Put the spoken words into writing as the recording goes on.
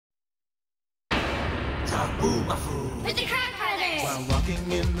Zoboomafoo. With the Kratt Brothers. While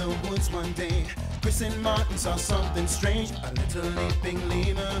walking in the woods one day, Chris and Martin saw something strange. A little leaping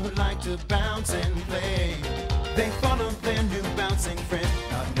lemur who liked to bounce and play. They followed their new bouncing friend,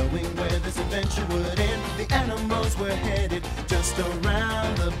 not knowing where this adventure would end. The animals were headed just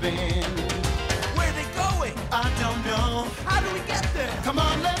around the bend. Where are they going? I don't know. How do we get there? Come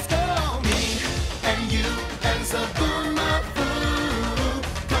on, let's go. Me and you and Zoboomafoo.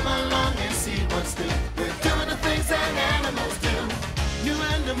 Come along and see what's new. We're doing the things that animals do. New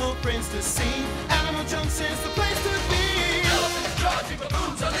animal friends to see. Animal Junction's the place to be. Elephants charging,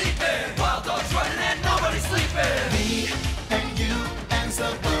 baboons are leaping. Wild dogs running and nobody's sleeping. Me and you and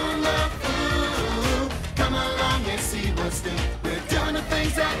Zoboomafoo. Come along and see what's new. We're doing the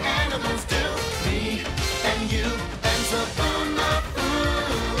things that animals do. Me and you and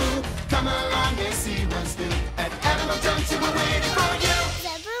Zoboomafoo. Come along and see what's new. At Animal Junction, we're waiting for you.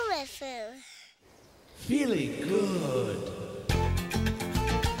 Zoboomafoo. Feeling good.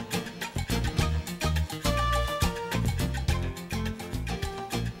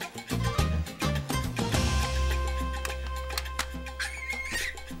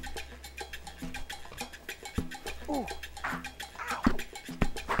 Ooh.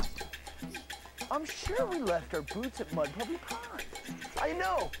 I'm sure we left our boots at MudPuppy Pond. I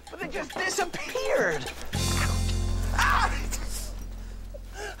know, but they just disappeared. Ah!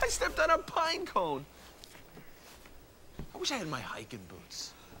 I stepped on a pine cone. I wish I had my hiking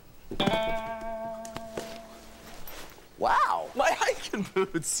boots. Wow, my hiking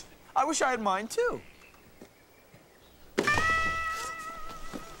boots. I wish I had mine too.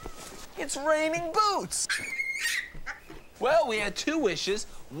 It's raining boots. Well, we had 2 wishes.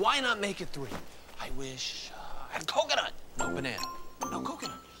 Why not make it 3? I wish I had coconut. No banana. No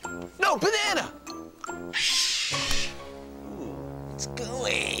coconut. No banana. Ooh, it's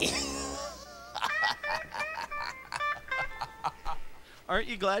gooey. Aren't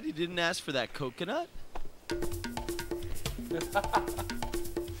you glad you didn't ask for that coconut?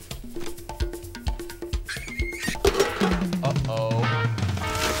 Uh-oh.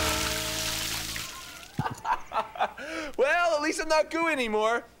 Well, at least I'm not gooey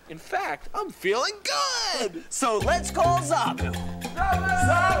anymore. In fact, I'm feeling good. So let's call Zoboo.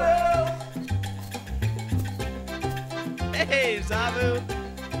 Zoboo! Hey, Zoboo!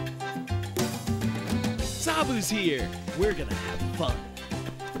 Zoboo's here. We're gonna have fun.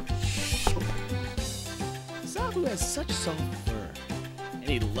 Zoboo has such soft fur, and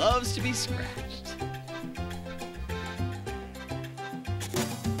he loves to be scratched.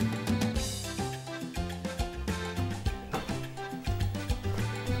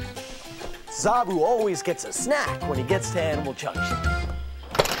 Zoboo always gets a snack when he gets to Animal Junction.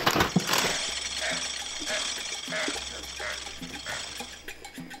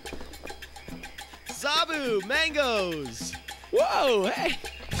 Zoboo, mangoes! Whoa, hey!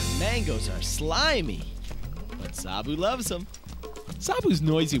 Mangoes are slimy, but Zoboo loves them. Zoboo's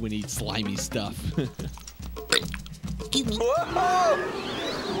noisy when he eats slimy stuff. Excuse me. Whoa!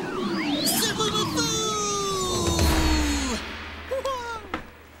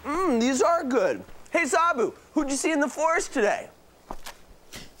 These are good. Hey, Zoboo, who'd you see in the forest today?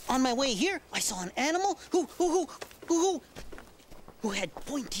 On my way here, I saw an animal who had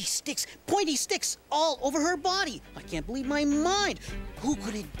pointy sticks all over her body. I can't believe my mind. Who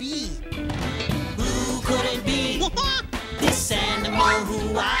could it be? Who could it be? This animal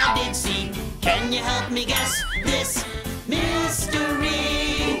who I did see. Can you help me guess this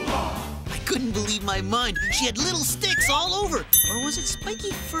mystery? I couldn't believe my mind. She had little sticks all over. Or was it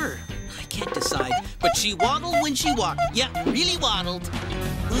spiky fur? I can't decide. But she waddled when she walked. Yeah, really waddled.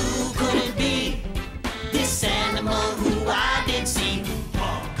 Who could it be? This animal who I did see.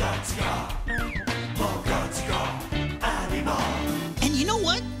 Animal. And you know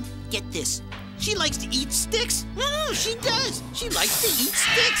what? Get this. She likes to eat sticks. No, she does. She likes to eat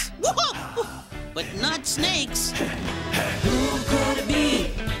sticks. Whoa! But not snakes. Who could it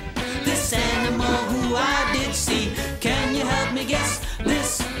be? This animal who I did see. Can you help me guess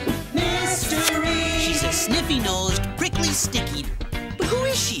this mystery? She's a sniffy-nosed, prickly stick eater. But who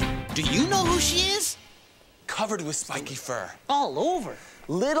is she? Do you know who she is? Covered with spiky fur. All over.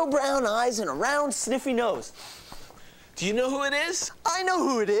 Little brown eyes and a round sniffy nose. Do you know who it is? I know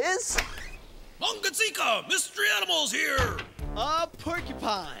who it is. Mongazika, mystery animals here. A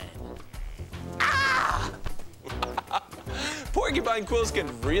porcupine. Ah! Porcupine quills can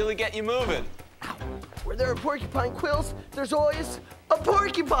really get you moving. Ow. Where there are porcupine quills, there's always a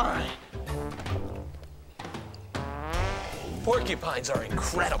porcupine. Porcupines are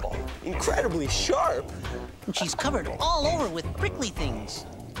incredible, incredibly sharp. And she's covered all over with prickly things.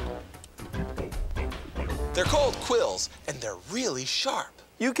 They're called quills, and they're really sharp.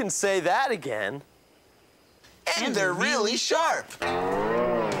 You can say that again. And they're really sharp.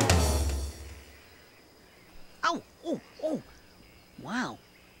 Ow! Oh! Oh! Wow.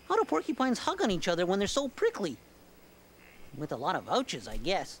 How do porcupines hug on each other when they're so prickly? With a lot of ouches, I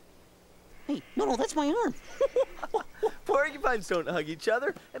guess. Hey, no, that's my arm. Porcupines don't hug each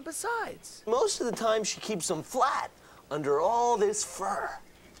other, and besides, most of the time she keeps them flat under all this fur.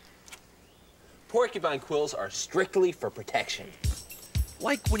 Porcupine quills are strictly for protection.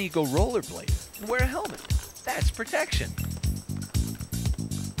 Like when you go rollerblading and wear a helmet. That's protection.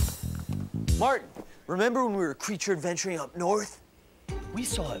 Martin, remember when we were creature adventuring up north? We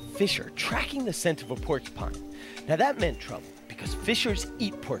saw a fisher tracking the scent of a porcupine. Now that meant trouble because fishers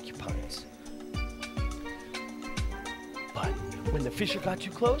eat porcupines. But when the fisher got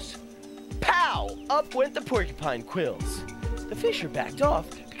too close, pow! Up went the porcupine quills. The fisher backed off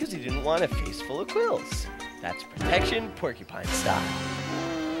because he didn't want a face full of quills. That's protection porcupine style.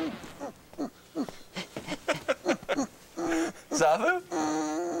 Zoboo?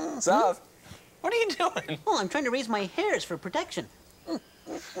 Zob, what are you doing? Oh, I'm trying to raise my hairs for protection.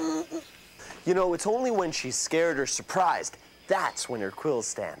 You know, it's only when she's scared or surprised. That's when her quills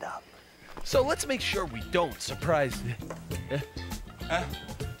stand up. So let's make sure we don't surprise.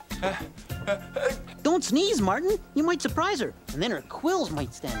 Don't sneeze, Martin. You might surprise her, and then her quills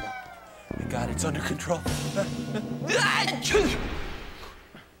might stand up. I got it, it's under control.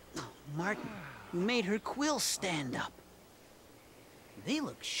 Martin, you made her quills stand up. They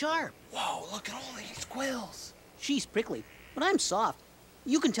look sharp. Whoa, look at all these quills. She's prickly, but I'm soft.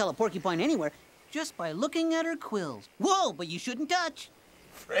 You can tell a porcupine anywhere just by looking at her quills. Whoa, but you shouldn't touch.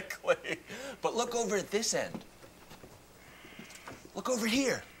 Prickly. But look over at this end. Look over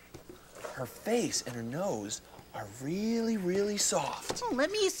here. Her face and her nose are really, really soft. Oh,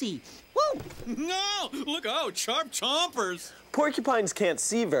 let me see. Whoa! No! Look out, sharp chompers! Porcupines can't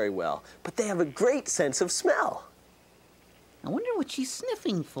see very well, but they have a great sense of smell. I wonder what she's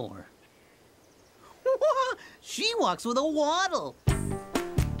sniffing for. She walks with a waddle.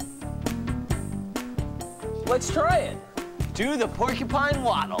 Let's try it. Do the porcupine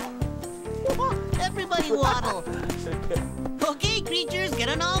waddle. Everybody waddle. Okay, creatures, get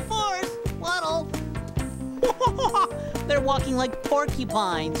on all fours. Waddle. They're walking like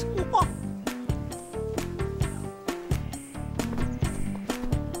porcupines.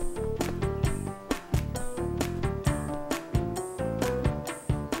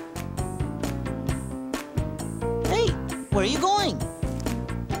 Hey, where are you going?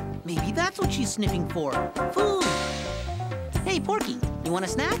 Maybe that's what she's sniffing for. Food. Hey, Porky, you want a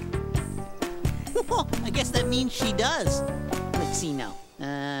snack? I guess that means she does. Let's see now.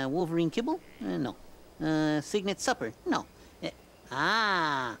 Wolverine kibble? No. Signet supper? No.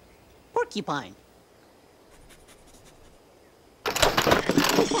 Porcupine.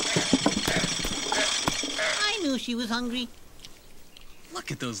 I knew she was hungry.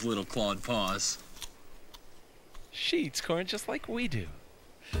 Look at those little clawed paws. She eats corn just like we do.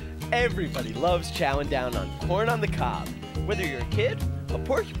 Everybody loves chowing down on corn on the cob, whether you're a kid, a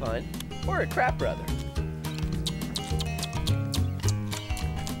porcupine, or a Kratt brother.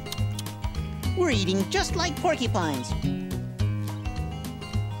 We're eating just like porcupines.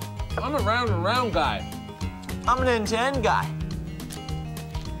 I'm a round and round guy. I'm an end-to-end guy.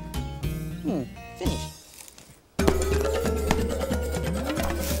 Finished.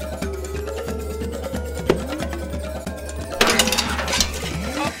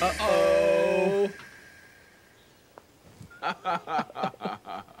 Uh-oh.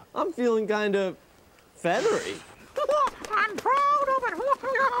 I'm feeling kind of feathery. I'm proud of it.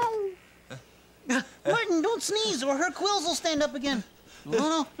 Martin, don't sneeze or her quills will stand up again.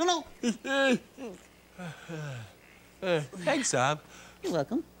 No. Thanks, Zob. You're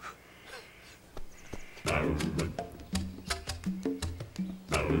welcome.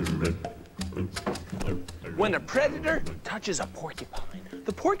 When a predator touches a porcupine,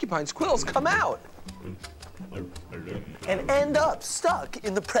 the porcupine's quills come out And end up stuck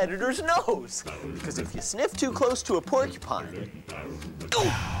in the predator's nose. Because if you sniff too close to a porcupine...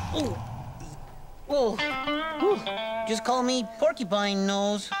 Just call me Porcupine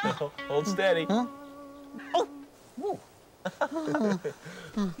Nose. Hold steady. Huh? Oh.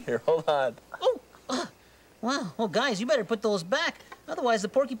 Here, hold on. Wow. Well, guys, you better put those back. Otherwise, the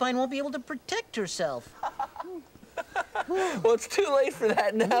porcupine won't be able to protect herself. Well, it's too late for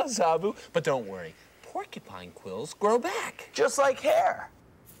that now, Zoboo. But don't worry. Porcupine quills grow back. Just like hair.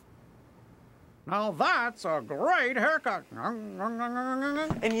 Now that's a great haircut.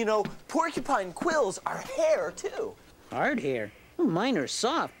 And you know, porcupine quills are hair, too. Hard hair. Mine are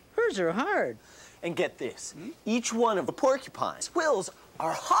soft. Hers are hard. And get this, each one of the porcupine's quills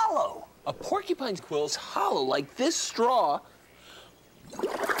are hollow. A porcupine's quill's hollow like this straw,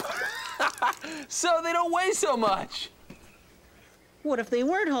 so they don't weigh so much. What if they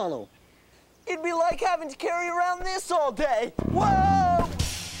weren't hollow? It'd be like having to carry around this all day. Whoa!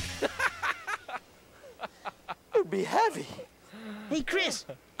 It'd be heavy. Hey, Chris,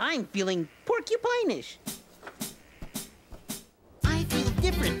 I'm feeling porcupine-ish. I feel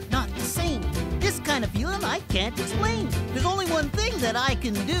different, not the same. This kind of feeling I can't explain. There's only one thing that I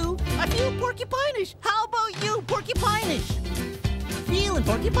can do. I feel porcupine-ish. How about you, porcupine-ish? Feeling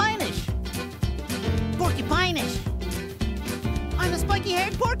porcupine-ish. Porcupine-ish. I'm a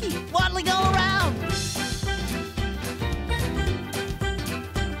spiky-haired porky, waddling all around.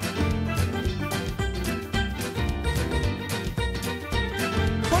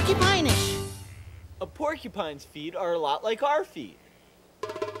 Porcupine-ish. A porcupine's feet are a lot like our feet.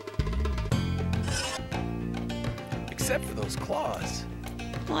 Except for those claws.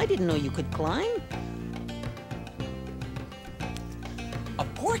 Well, I didn't know you could climb. A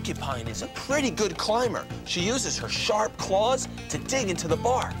porcupine is a pretty good climber. She uses her sharp claws to dig into the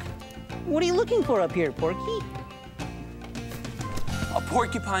bark. What are you looking for up here, Porky? A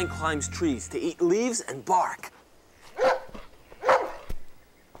porcupine climbs trees to eat leaves and bark.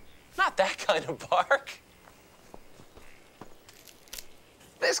 Not that kind of bark.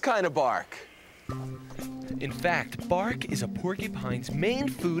 This kind of bark. In fact, bark is a porcupine's main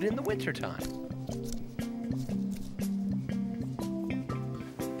food in the wintertime.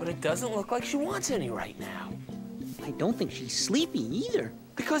 But it doesn't look like she wants any right now. I don't think she's sleepy either.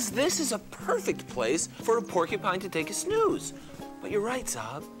 Because this is a perfect place for a porcupine to take a snooze. But you're right,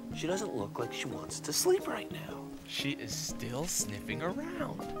 Zob. She doesn't look like she wants to sleep right now. She is still sniffing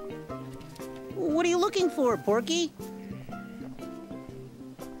around. What are you looking for, Porky?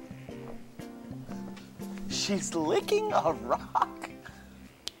 She's licking a rock.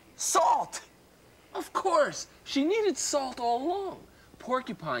 Salt! Of course! She needed salt all along.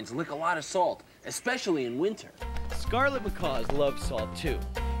 Porcupines lick a lot of salt, especially in winter. Scarlet macaws love salt too,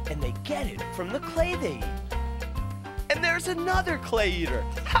 and they get it from the clay they eat. And there's another clay eater,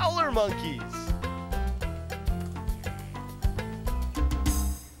 howler monkeys.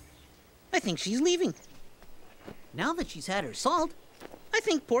 I think she's leaving. Now that she's had her salt, I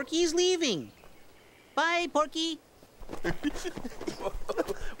think Porky's leaving. Bye, Porky.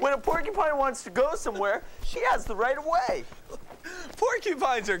 When a porcupine wants to go somewhere, she has the right of way.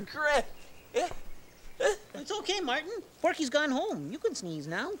 Porcupines are great. It's okay, Martin. Porky's gone home. You can sneeze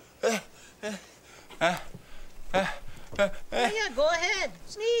now. Yeah, go ahead.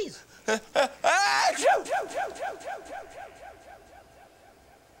 Sneeze.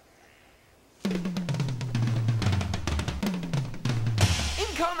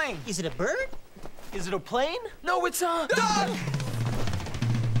 Incoming! Is it a bird? Is it a plane? No, it's a duck!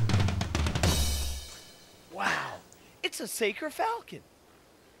 Wow, it's a Saker falcon.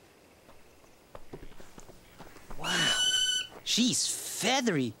 Wow. She's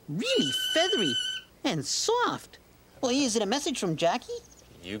feathery, really feathery, and soft. Well, is it a message from Jackie?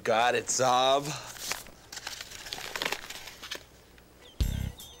 You got it, Zob.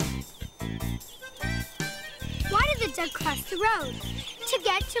 Why did the duck cross the road? To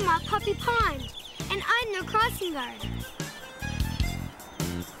get to MudPuppy Pond. And I'm their crossing guard.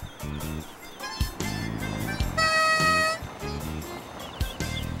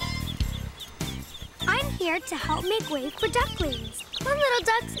 I'm here to help make way for ducklings. One little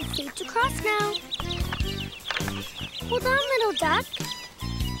duck's safe to cross now. Hold on, little duck.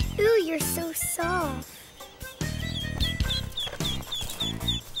 Ooh, you're so soft.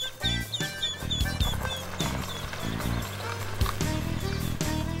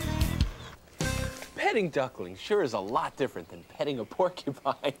 Petting ducklings sure is a lot different than petting a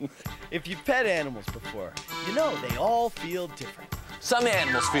porcupine. If you've pet animals before, you know they all feel different. Some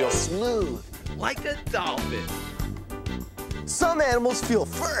animals feel smooth. Like a dolphin. Some animals feel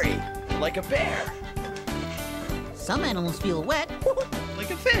furry. Like a bear. Some animals feel wet.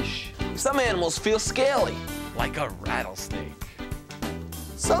 Like a fish. Some animals feel scaly. Like a rattlesnake.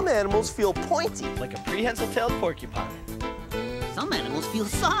 Some animals feel pointy. Like a prehensile-tailed porcupine. Some animals feel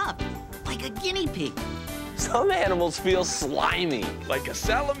soft, like a guinea pig. Some animals feel slimy. Like a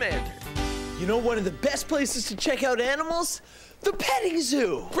salamander. You know one of the best places to check out animals? The petting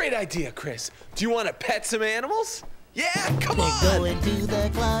zoo. Great idea, Chris. Do you want to pet some animals? Yeah, come They're on. going to the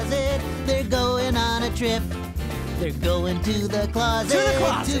closet. They're going on a trip. They're going to the closet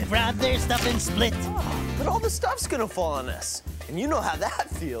to grab their stuff and split. Oh, but all the stuff's gonna fall on us. And you know how that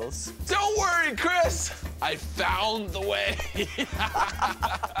feels. Don't worry, Chris. I found the way.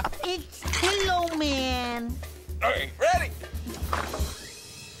 Hello,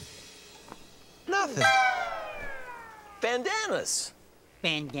 bandanas.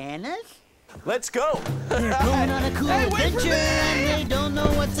 Bandanas? Let's go. They're going on a cool adventure and they don't know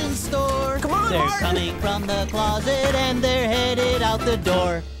what's in store. Come on, They're Martin. coming from the closet and they're headed out the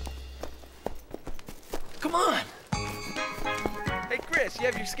door. Come on. Hey, Chris, you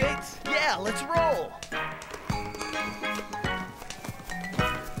have your skates? Yeah, let's roll.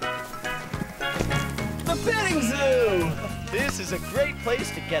 The petting zoo. This is a great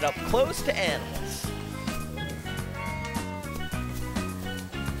place to get up close to animals.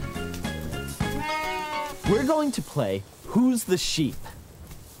 We're going to play Who's the Sheep?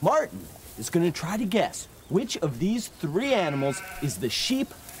 Martin is going to try to guess which of these 3 animals is the sheep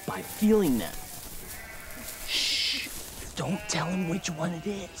by feeling them. Shh, don't tell him which one it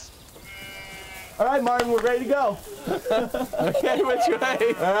is. All right, Martin, we're ready to go. Okay, which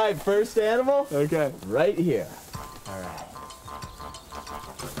way? All right, first animal. Okay. Right here. All right.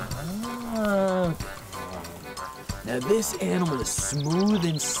 Now this animal is smooth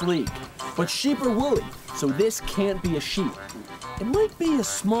and sleek, but sheep are woolly, so this can't be a sheep. It might be a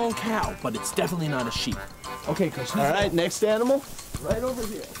small cow, but it's definitely not a sheep. Okay, Chris. All right, next animal. Right over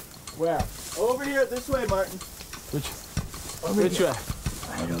here. Where? Over here, this way, Martin. Which way?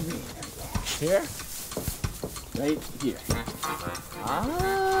 Right over here. Here? Right here.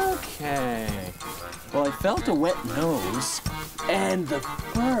 Okay. Well, I felt a wet nose, and the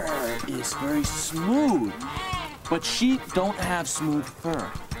fur is very smooth. But sheep don't have smooth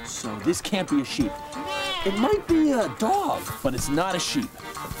fur, so this can't be a sheep. It might be a dog, but it's not a sheep.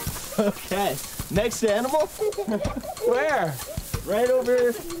 Okay, next animal. Where? Right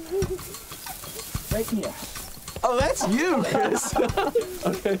over, right here. Oh, that's you, Chris.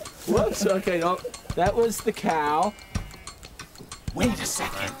 Okay, whoops, okay, no, that was the cow. Wait a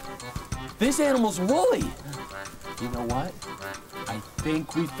second. This animal's woolly. You know what? I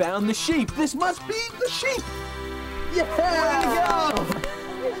think we found the sheep. This must be the sheep. Yeah!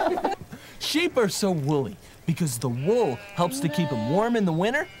 Way to go! Sheep are so woolly because the wool helps to keep them warm in the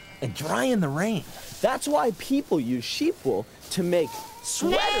winter and dry in the rain. That's why people use sheep wool to make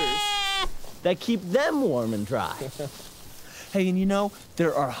sweaters that keep them warm and dry. Hey, and you know,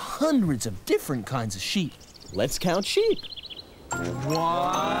 there are hundreds of different kinds of sheep. Let's count sheep. 1,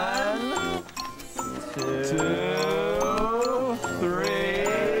 2, 3,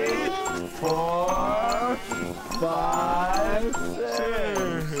 4, 5,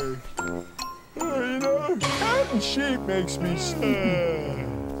 6. You know, counting sheep makes me sad.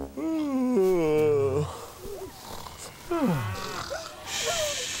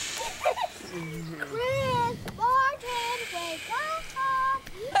 Chris, Martin, wake up!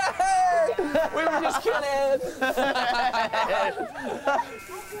 Hey, we were just kidding.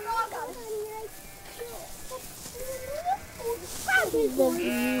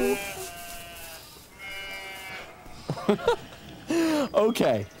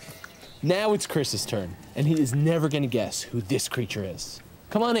 Okay, now it's Chris's turn, and he is never gonna guess who this creature is.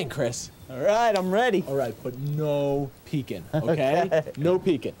 Come on in, Chris. All right, I'm ready. All right, but no peeking, okay? No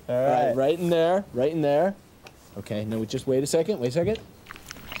peeking. All right, right in there, right in there. Okay, no, just wait a second, wait a second.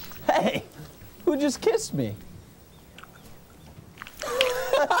 Hey, who just kissed me?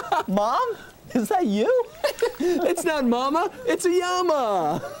 Mom? Is that you? It's not Mama, it's a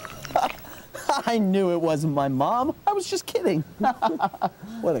llama. I knew it wasn't my mom. I was just kidding.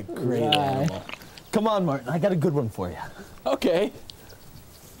 What a great animal. Come on, Martin, I got a good one for you. Okay.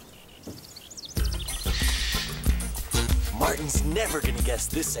 Martin's never gonna guess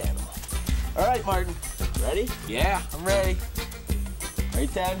this animal. All right, Martin, ready? Yeah, I'm ready.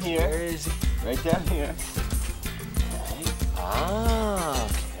 Right down here. Where is he? Right down here. Okay. Ah,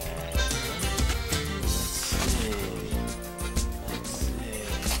 okay. Let's see.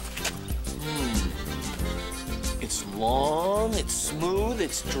 It's long, it's smooth,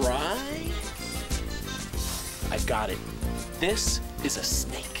 it's dry. I got it. This is a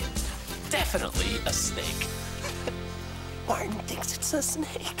snake. Definitely a snake. Martin thinks it's a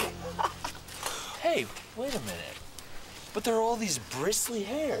snake. Hey, wait a minute. But there are all these bristly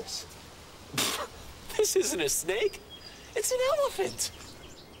hairs. This isn't a snake. It's an elephant.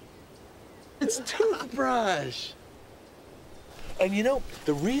 It's Toothbrush. And you know,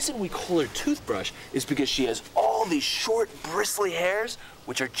 the reason we call her Toothbrush is because she has all these short, bristly hairs,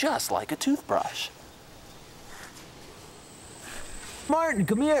 which are just like a toothbrush. Martin,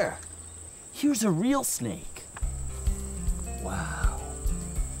 come here. Here's a real snake. Wow.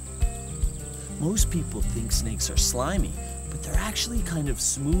 Most people think snakes are slimy, but they're actually kind of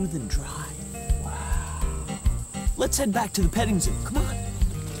smooth and dry. Wow. Let's head back to the petting zoo. Come on.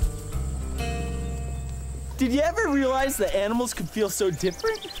 Did you ever realize that animals can feel so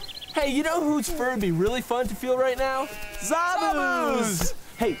different? Hey, you know whose fur would be really fun to feel right now? Zoboo's!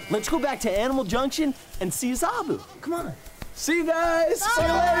 Hey, let's go back to Animal Junction and see Zoboo. Come on. See you guys. Bye. See you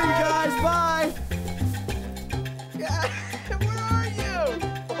later, you guys. Bye. Where are you?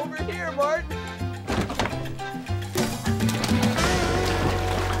 Over here, Martin.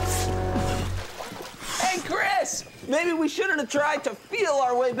 Hey, Chris! Maybe we shouldn't have tried to feel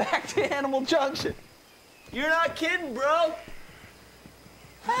our way back to Animal Junction. You're not kidding, bro.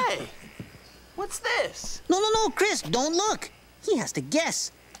 Hey, what's this? No, Chris, don't look. He has to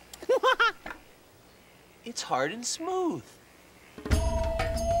guess. It's hard and smooth.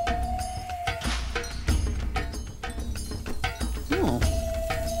 Oh,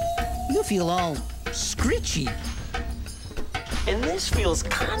 you feel all scritchy. And this feels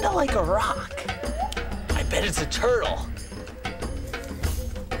kind of like a rock. I bet it's a turtle.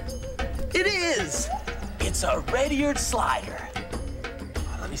 It is! It's a red-eared slider.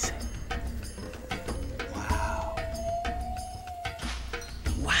 Oh, let me see. Wow.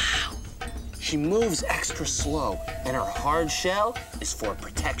 Wow. She moves extra slow, and her hard shell is for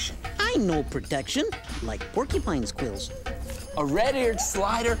protection. I know protection, like porcupine's quills. A red-eared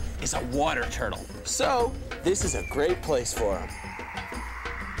slider is a water turtle, so this is a great place for him.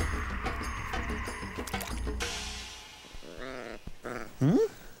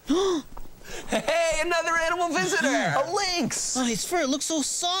 Hey, another animal visitor! A lynx! Oh, his fur looks so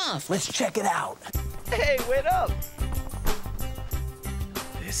soft. Let's check it out. Hey, wait up!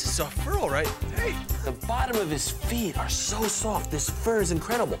 This is soft fur, all right. Hey! The bottom of his feet are so soft. This fur is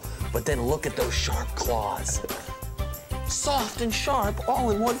incredible. But then look at those sharp claws. Soft and sharp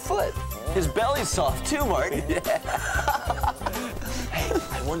all in one foot. His belly's soft too, Martin. Yeah. Hey,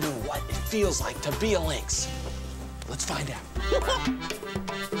 I wonder what it feels like to be a lynx. Let's find out.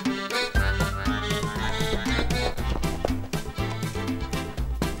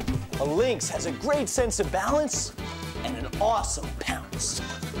 A lynx has a great sense of balance and an awesome pounce.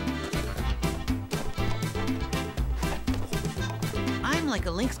 I'm like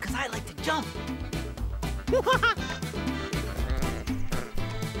a lynx because I like to jump.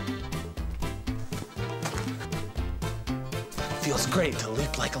 Feels great to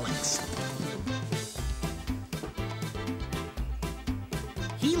leap like a lynx.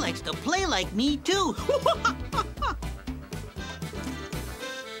 He likes to play like me, too.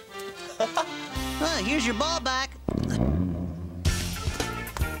 Here's your ball back.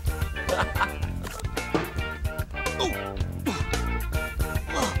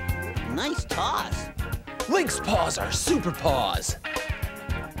 Nice toss. Lynx paws are super paws.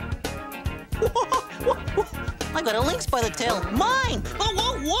 I got a lynx by the tail. Mine! Oh,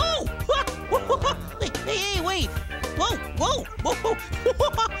 whoa, whoa! Hey, wait. Whoa, whoa, whoa!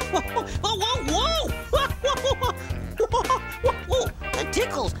 Whoa, whoa, whoa! That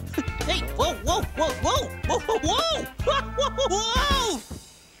tickles. Hey, whoa!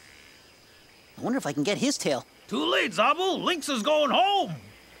 I wonder if I can get his tail. Too late, Zoboo. Lynx is going home.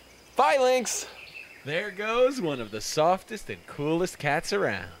 Bye, lynx. There goes one of the softest and coolest cats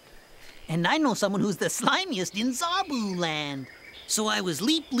around. And I know someone who's the slimiest in Zoboo land. So I was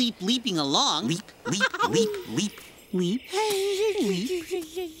leaping along. Leap.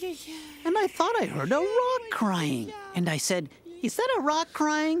 And I thought I heard a rock crying. And I said, "Is that a rock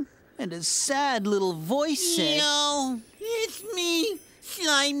crying?" And a sad little voice said, "No, it's me,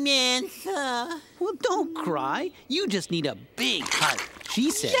 Slimantha." Well, don't cry. You just need a big hug, she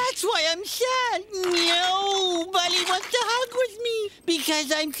said. That's why I'm sad. Nobody wants to hug with me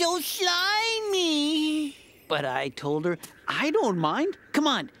because I'm so slimy. But I told her, I don't mind. Come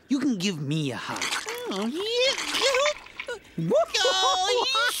on, you can give me a hug. Oh, yeah. Oh, you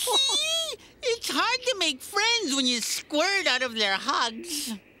see? It's hard to make friends when you squirt out of their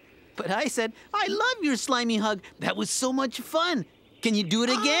hugs. But I said, I love your slimy hug. That was so much fun. Can you do it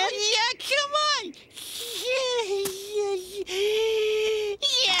again? Yeah, come on.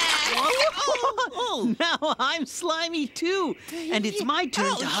 Yeah. Oh, now I'm slimy too. And it's my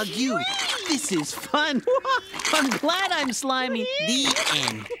turn to hug you. This is fun. I'm glad I'm slimy. The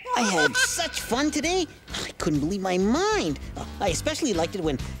end. I had such fun today. I couldn't believe my mind. I especially liked it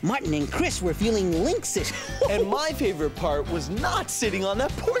when Martin and Chris were feeling lynxish. And my favorite part was not sitting on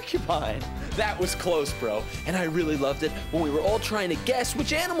that porcupine. That was close, bro. And I really loved it when we were all trying to guess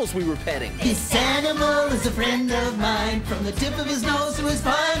which animals we were petting. This animal is a friend of mine, from the tip of his nose to his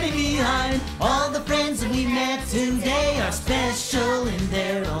body behind. All the friends that we met today are special in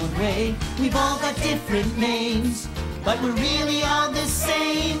their own way. We've all got different names, but we're really all the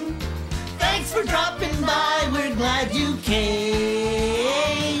same. Thanks for dropping by, we're glad you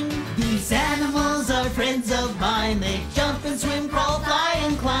came. These animals are friends of mine. line. They jump and swim, crawl, fly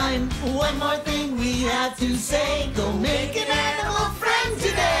and climb. One more thing we have to say. Go make an animal friend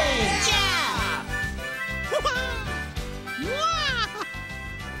today. Yeah!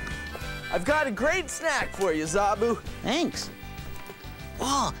 I've got a great snack for you, Zoboo. Thanks.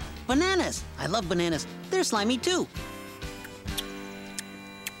 Oh, bananas. I love bananas. They're slimy too.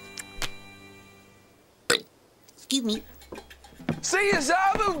 Excuse me. See you,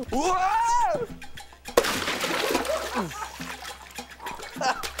 Zoboo! Whoa!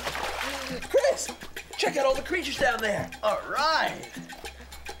 Chris, check out all the creatures down there. All right.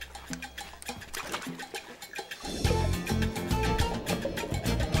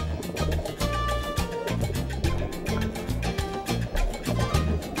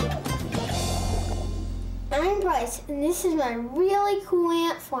 I'm Bryce, and this is my really cool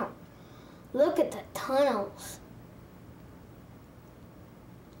ant farm. Look at the tunnels.